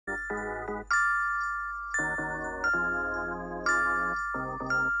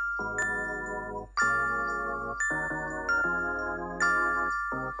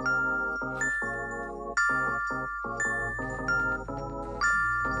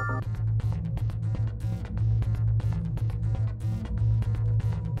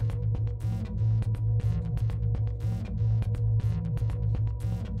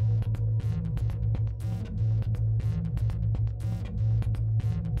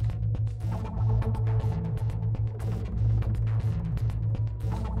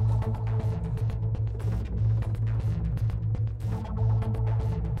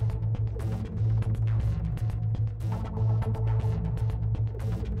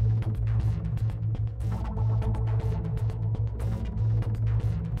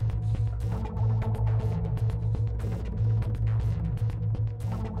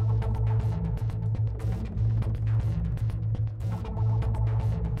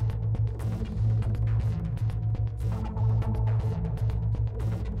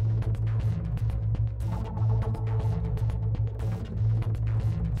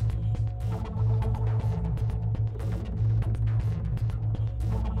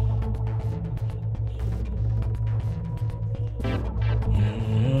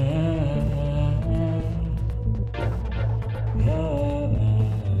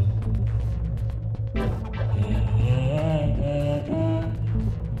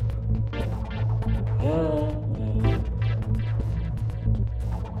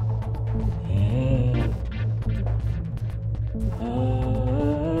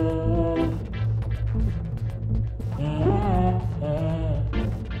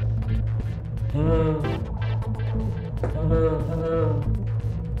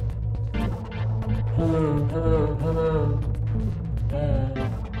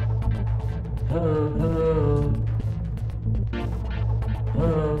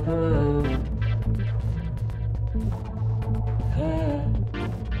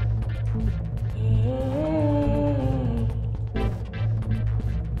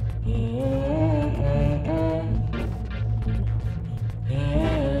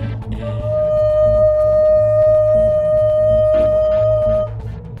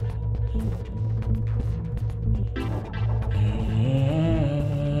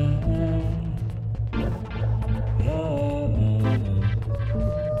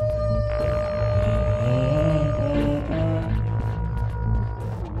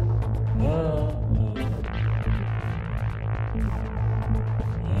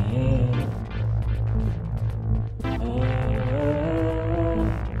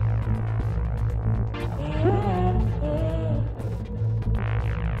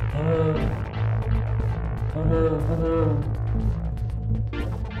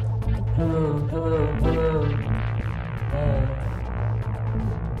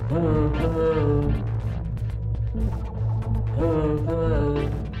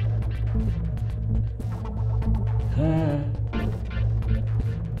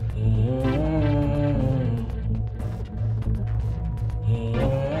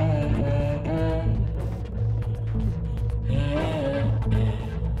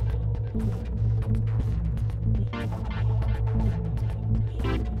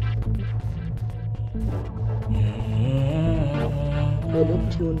I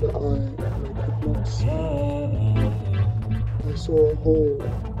looked you in the eye and I could not see. I saw a hole.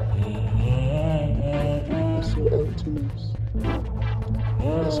 I saw emptiness.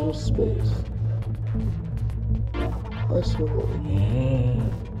 I saw space. I saw you.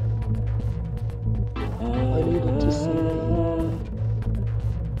 I needed to see you.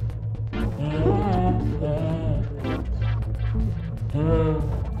 I needed to be there.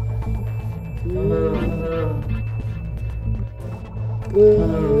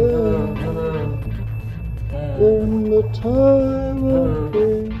 When the time of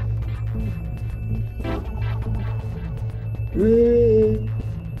day, dream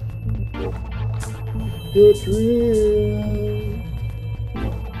your dream.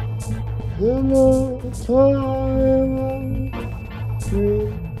 In the time of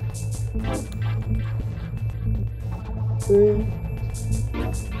dream,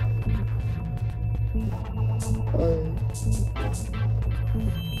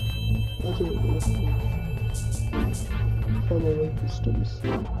 I don't know if I'm awake or still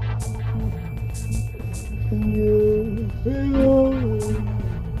asleep. Can you feel me?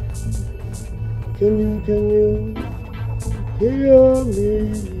 Can you hear me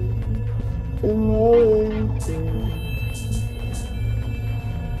in my dream?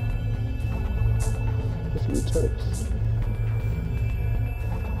 If you text,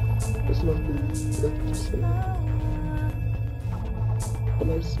 there's nothing left to say. All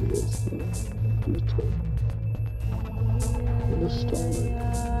I see is the glitter in the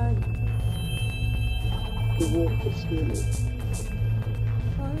starlight, the warmth of feeling,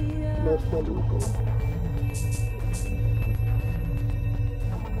 my falling hope.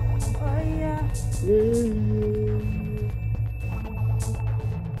 Do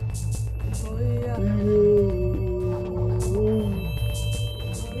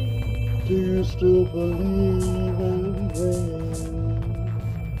you still believe in dreams?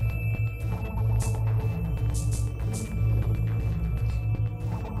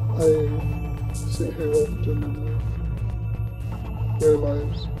 I sit here often and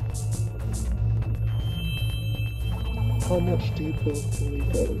realize how much deeper can we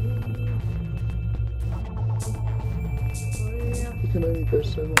go? We can only go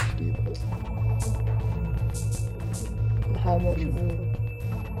so much deeper. But how much more?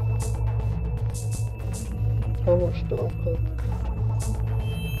 How much darker?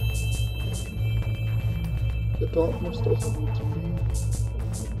 The darkness doesn't need to leave.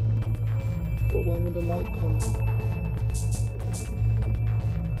 But when will the light come?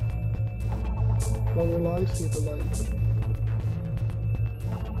 When will I see the light?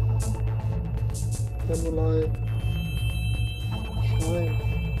 When will I shine?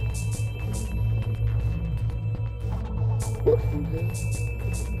 What from here?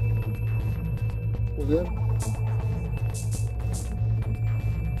 Within?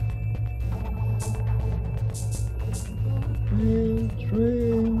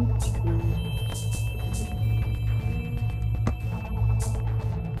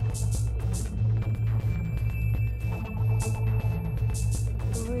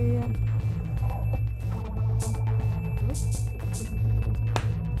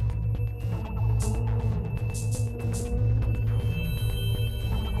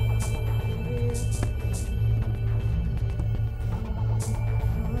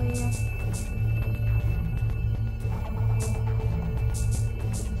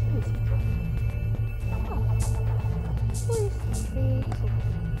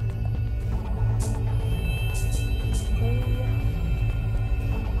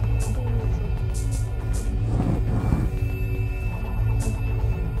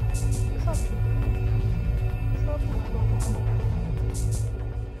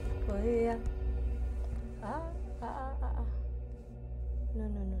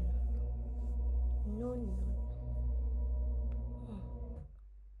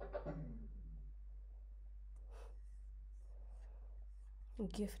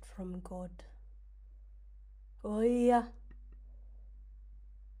 Gift from God. Oh yeah.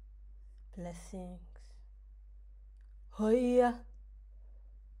 Blessings. Oh yeah.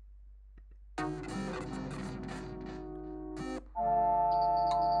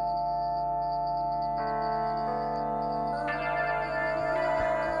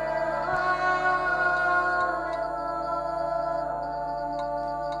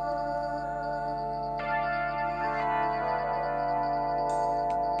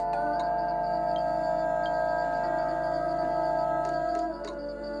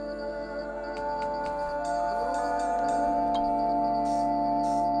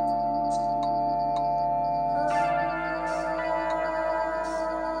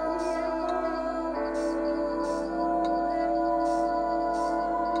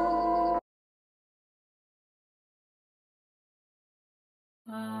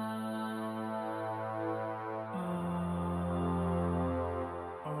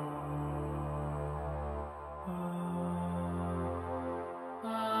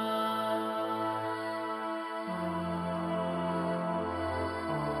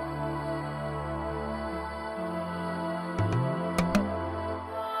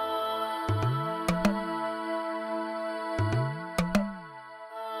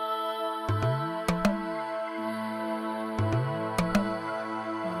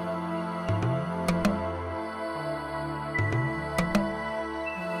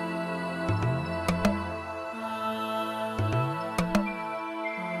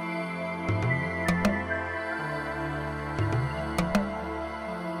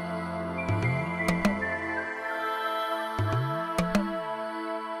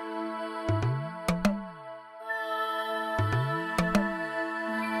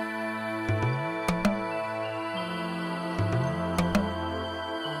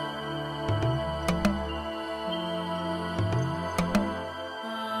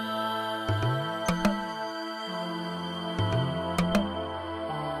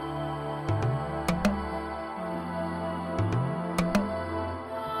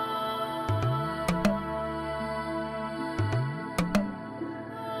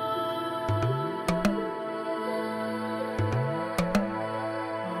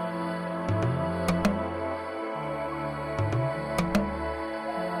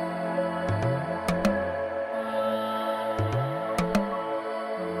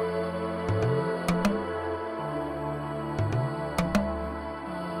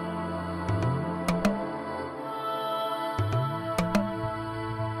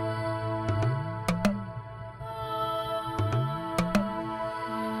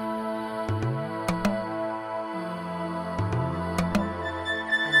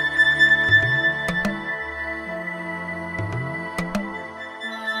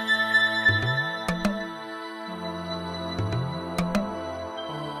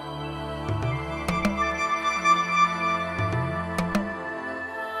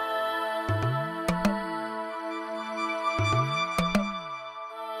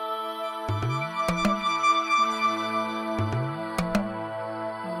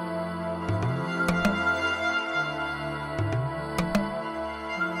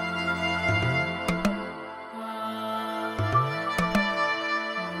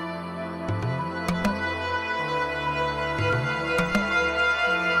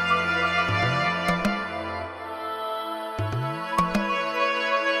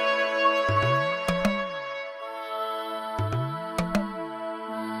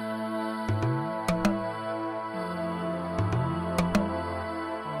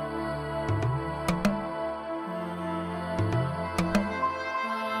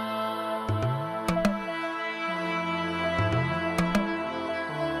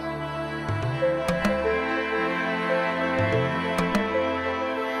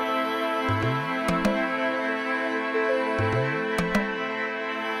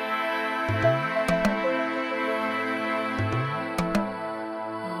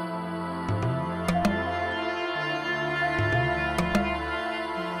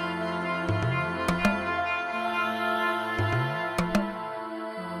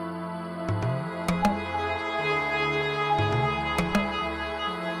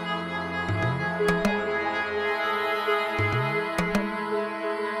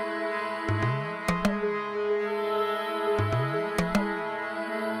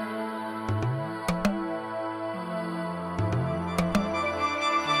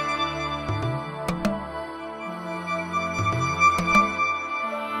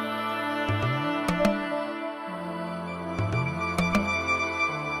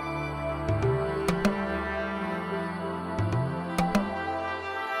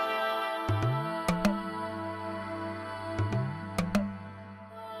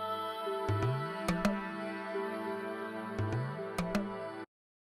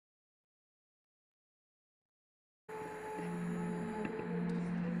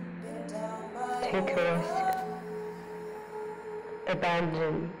 Take a risk.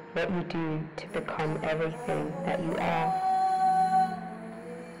 Abandon what you do to become everything that you are.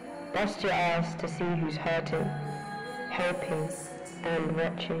 Bust your ass to see who's hurting, helping, and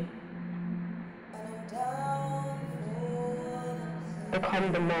watching.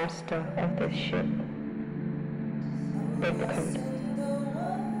 Become the master of this ship. Break the code.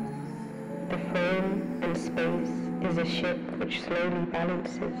 The frame and space is a ship which slowly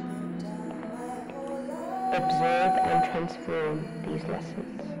balances. Observe and transform these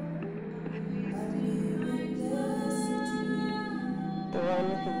lessons. The one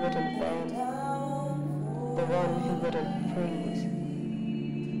who wouldn't burn, the one who wouldn't freeze.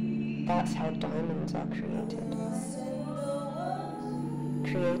 That's how diamonds are created.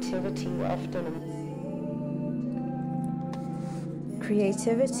 Creativity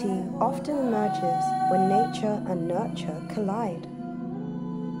often emerges when nature and nurture collide.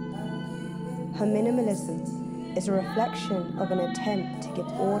 Her minimalism is a reflection of an attempt to give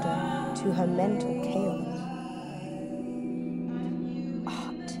order to her mental chaos.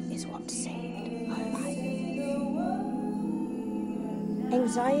 Art is what saved her life.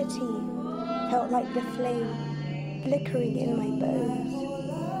 Anxiety felt like the flame flickering in my bones.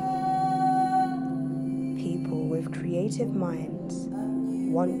 People with creative minds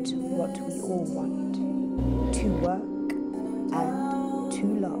want what we all want: to work and to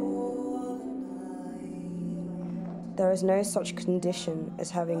love. There is no such condition as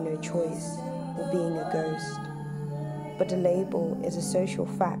having no choice or being a ghost. But a label is a social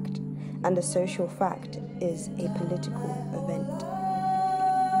fact, and a social fact is a political event.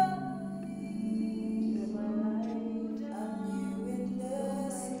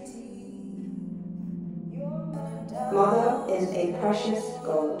 Mother is a precious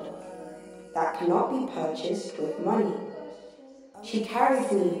gold that cannot be purchased with money. She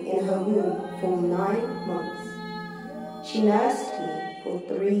carried me in her womb for 9 months. She nursed me for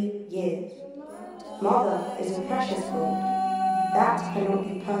 3 years. Mother is a precious gold that cannot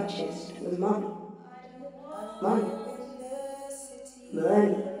be purchased with money. Money.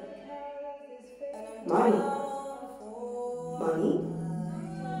 Money. Money. Money.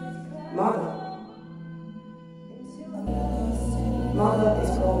 Mother. Mother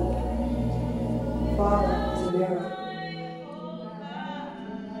is gold. Father is a mirror.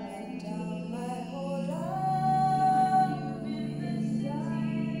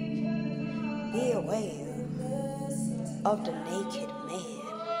 Be aware of the naked man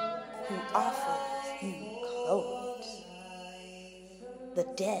who offers you clothes. The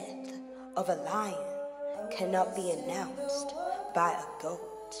death of a lion cannot be announced by a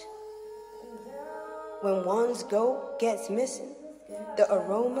goat. When one's goat gets missing, the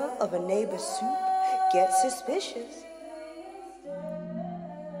aroma of a neighbor's soup gets suspicious.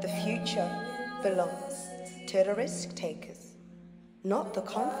 The future belongs to the risk takers, not the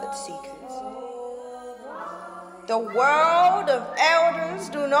comfort seekers. The world of elders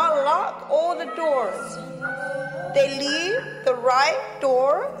do not lock all the doors. They leave the right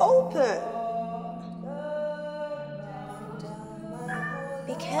door open.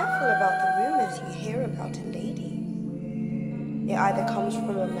 Be careful about the rumors you hear about a lady. It either comes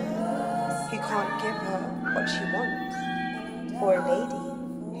from a man who can't give her what she wants, or a lady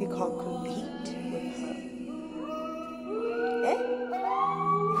who can't compete with her.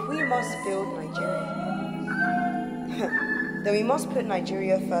 If we must build Nigeria, then we must put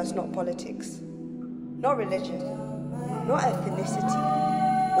Nigeria first, not politics, not religion, not ethnicity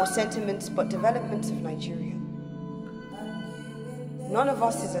or sentiments, but developments of Nigeria. None of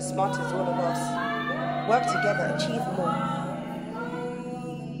us is as smart as all of us. Work together, achieve more.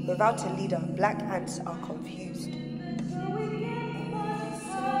 Without a leader, black ants are confused.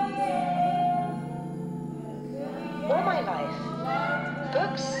 All my life,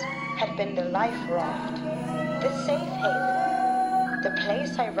 books had been the life raft, the safe haven, the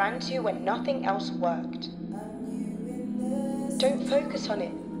place I ran to when nothing else worked. Don't focus on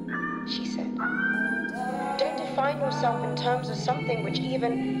it, she said. Don't define yourself in terms of something which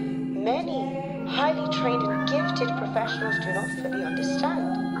even many highly trained and gifted professionals do not fully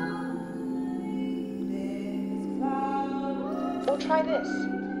understand. Or try this.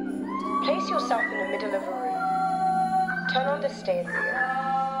 Place yourself in the middle of a room. Turn on the stereo,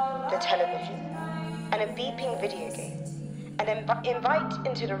 the television, and a beeping video game, and invite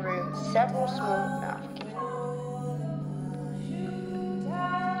into the room several small Africans.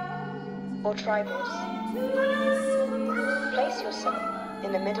 Or try this. Place yourself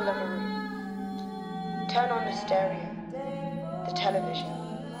in the middle of a room. Turn on the stereo, the television,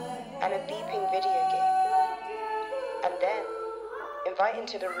 and a beeping video game, and then invite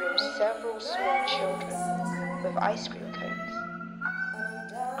into the room several small children with ice cream cones.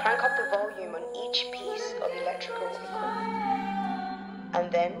 Crank up the volume on each piece of electrical equipment,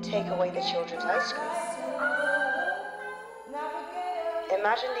 and then take away the children's ice cream.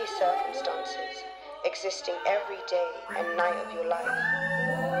 Imagine these circumstances existing every day and night of your life.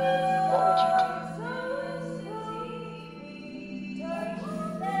 What would you do?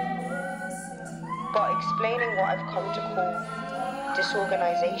 But explaining what I've come to call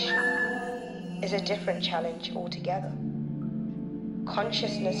disorganization is a different challenge altogether.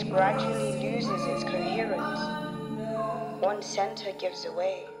 Consciousness gradually loses its coherence. One center gives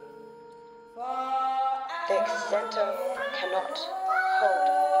away. The center cannot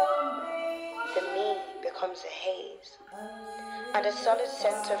hold. The me becomes a haze. And a solid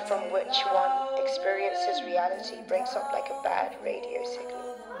center from which one experiences reality breaks up like a bad radio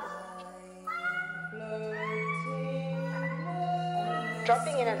signal.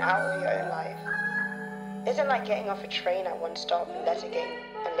 Dropping in and out of your own life isn't like getting off a train at one stop and letting it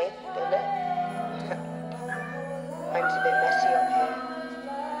and let the lit. Mine's a bit messy up here.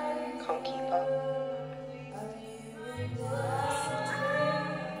 Can't keep up.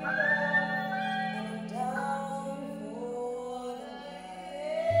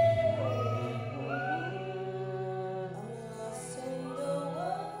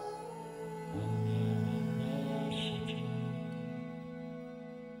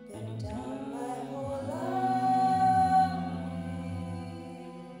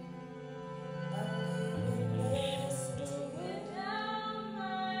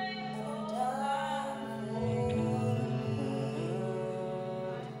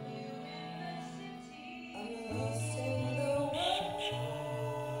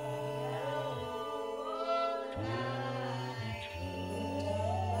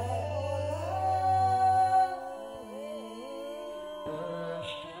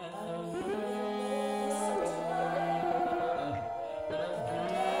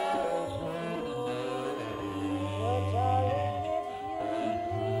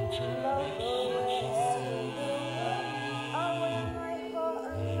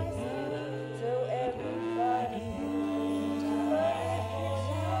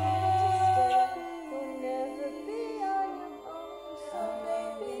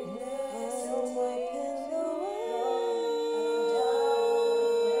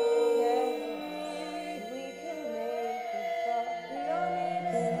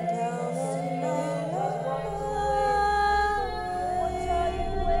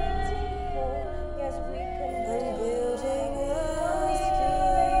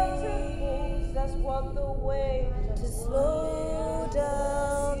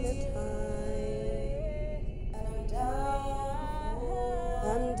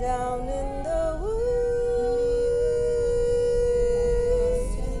 Down in the woods,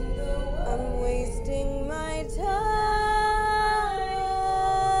 I'm wasting my time.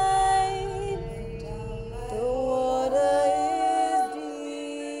 The water is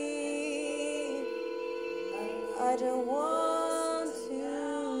deep. I don't want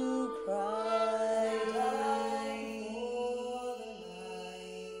to cry.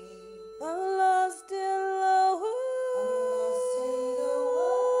 I'm lost in the woods.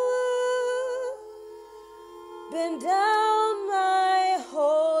 Been down my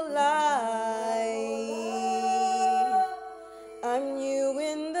whole life. I'm new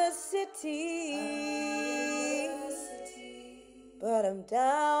in the city, but I'm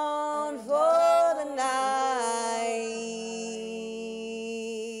down for the night.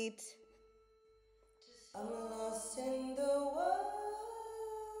 I'm lost in the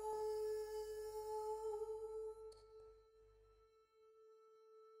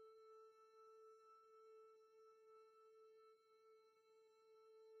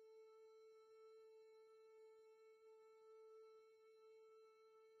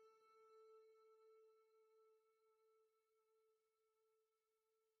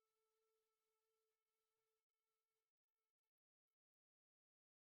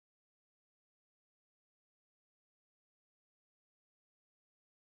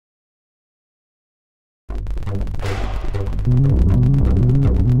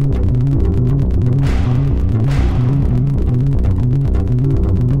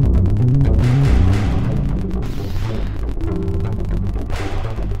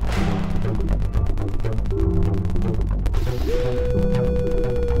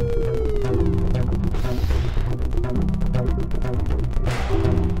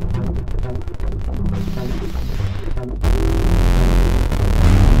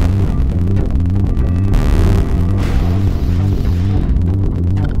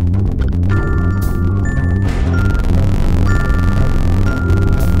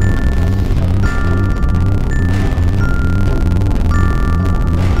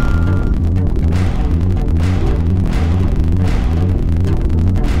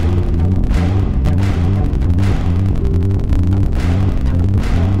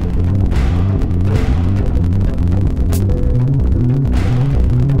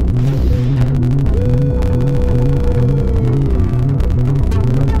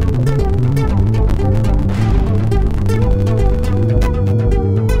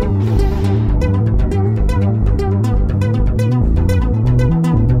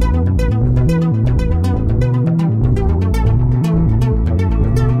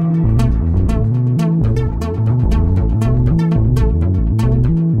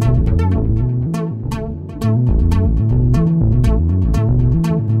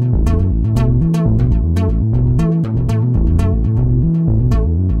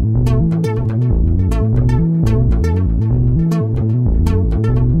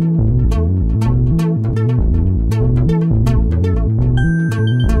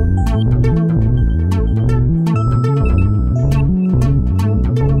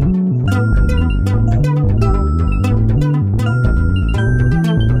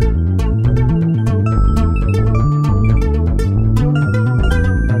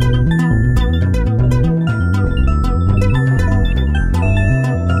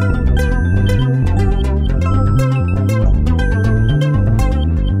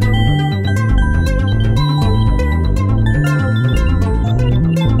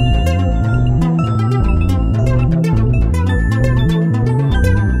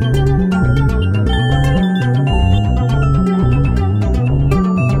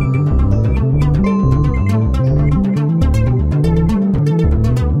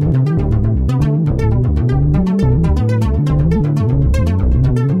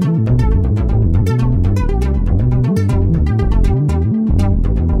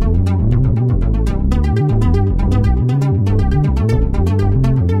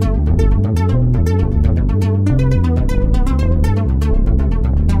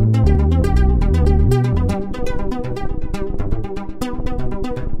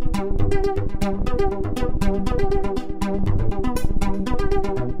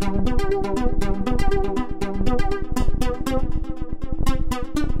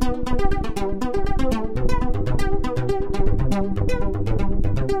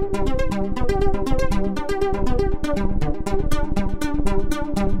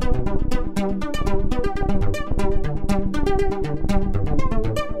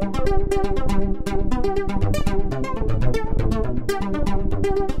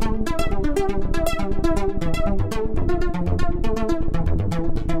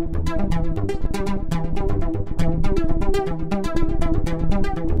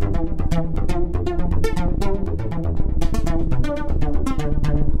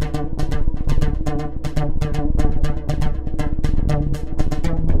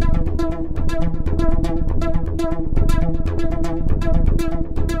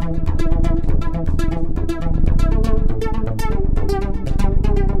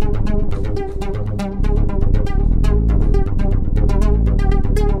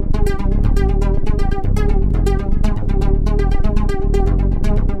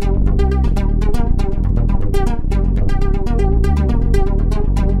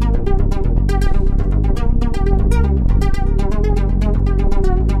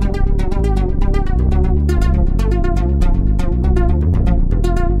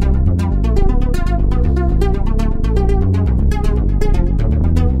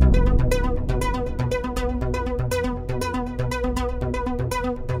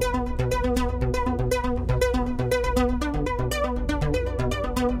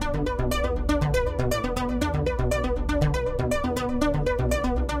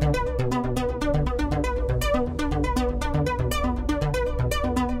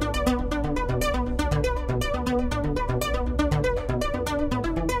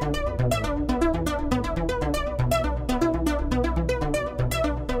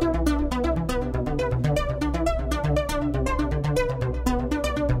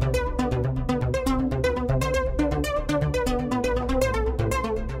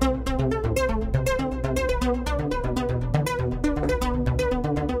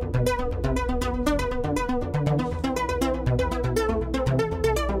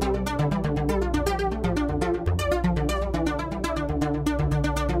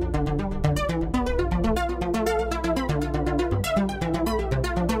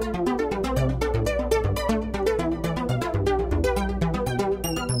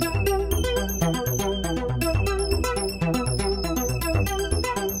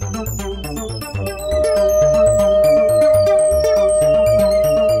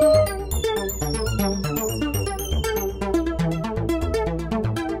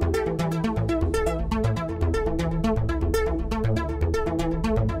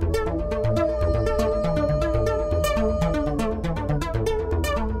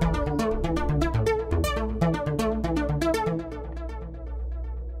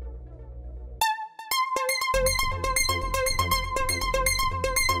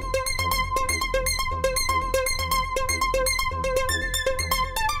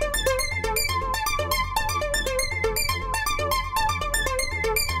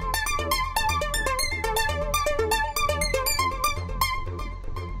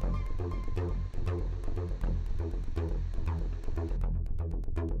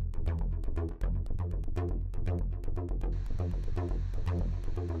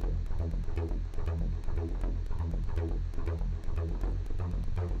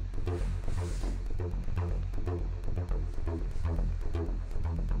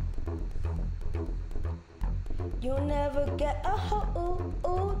You'll never get a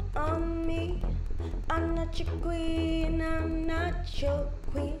hold on me. I'm not your queen, I'm not your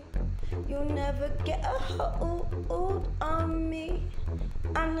queen. You'll never get a hold on me.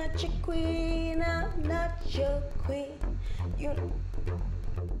 I'm not your queen, I'm not your queen.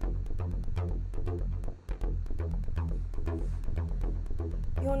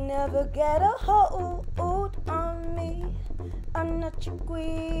 You'll never get a hold on me. I'm not your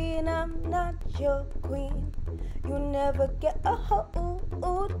queen, I'm not your queen. You'll never get a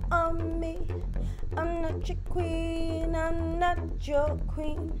hold on me. I'm not your queen, I'm not your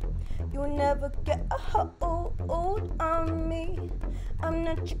queen. You'll never get a hold on me. I'm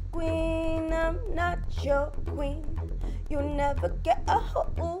not your queen, I'm not your queen. You'll never get a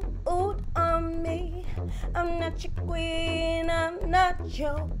hold on me. I'm not your queen, I'm not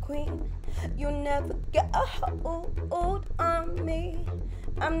your queen. You'll never get a hold on me.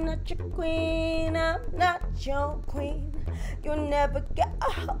 I'm not your queen, I'm not your queen. You'll never get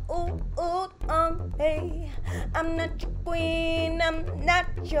a hold on me. I'm not your queen, I'm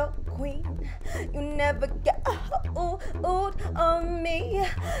not your queen. You'll never get a hold on me.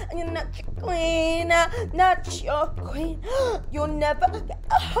 You're not your queen, I'm not your queen. You'll never get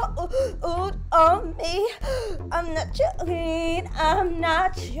a hold on me. I'm not your queen, I'm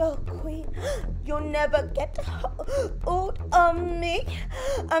not your queen. You'll never get a hold on me.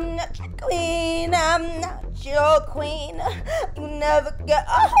 I'm not your queen, I'm not your queen. You'll never get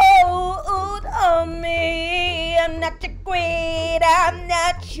a hold on me. I'm not your queen, I'm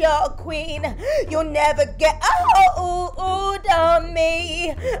not your queen. You'll never get a hold on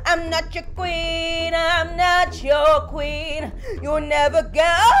me. I'm not your queen, I'm not your queen. You'll never get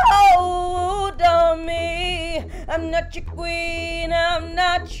a hold on me. I'm not your queen, I'm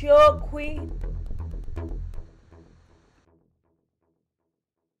not your queen.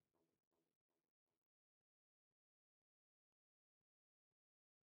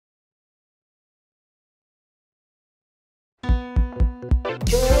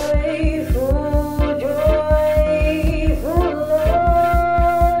 Joyful, joyful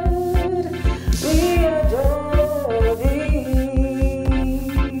Lord, we adore thee.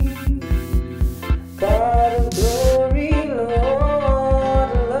 God of glory,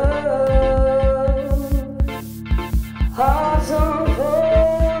 Lord, love.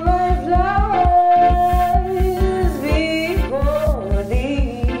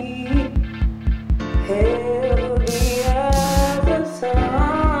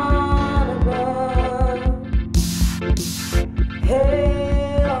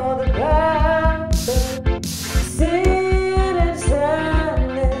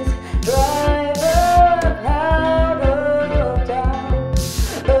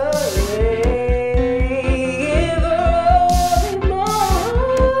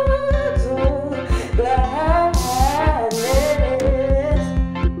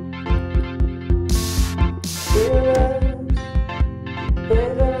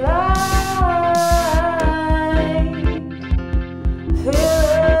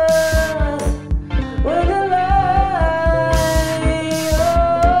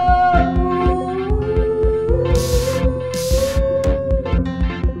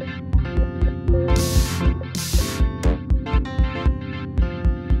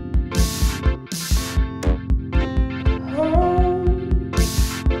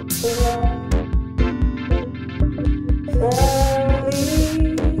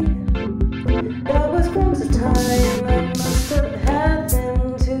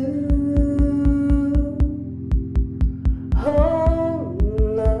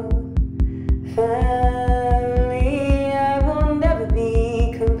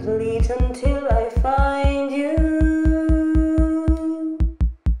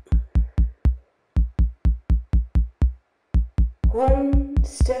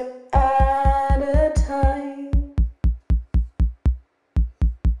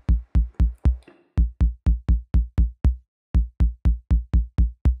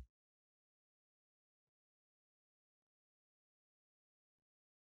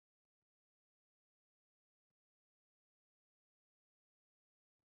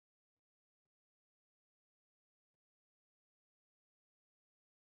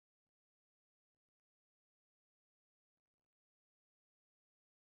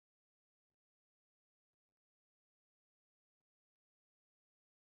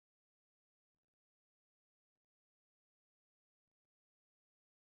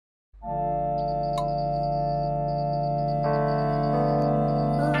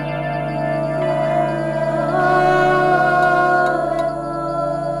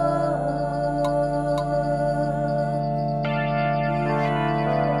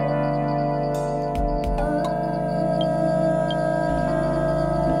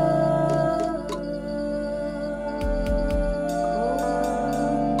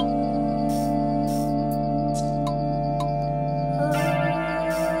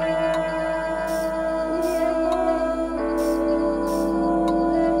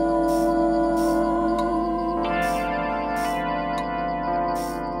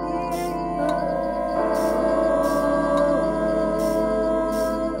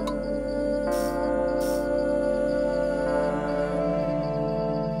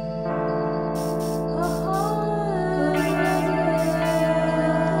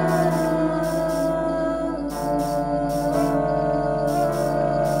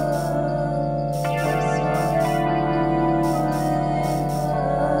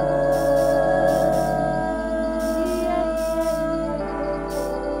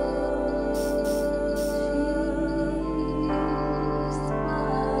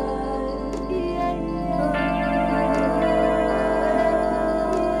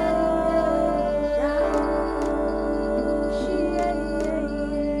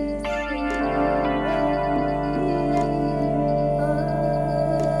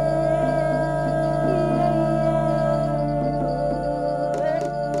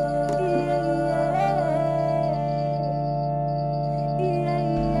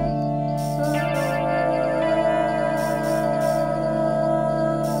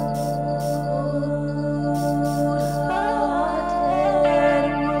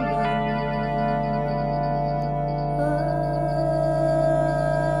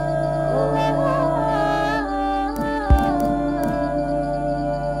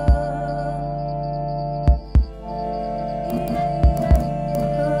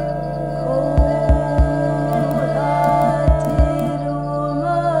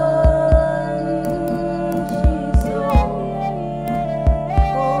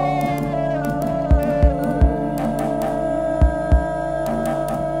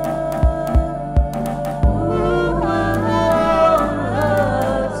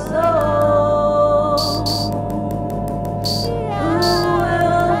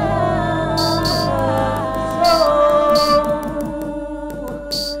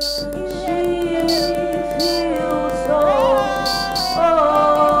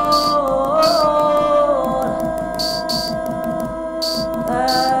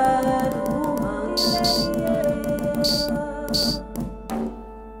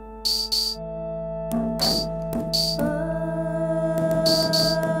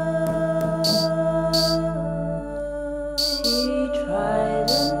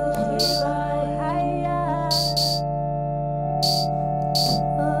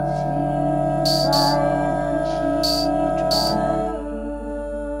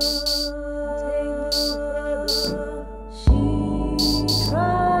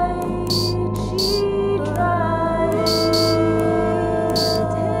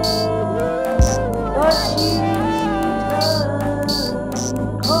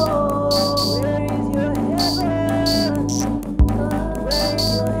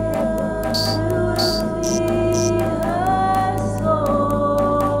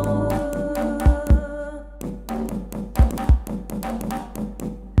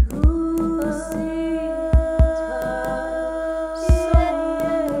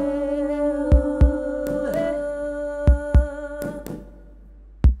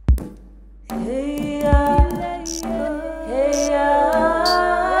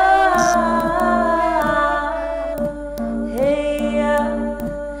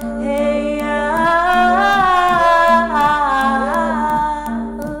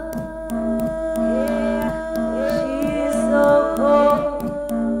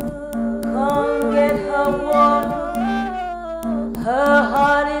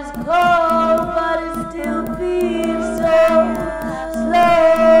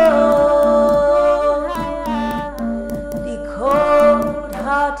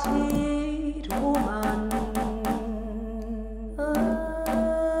 tears.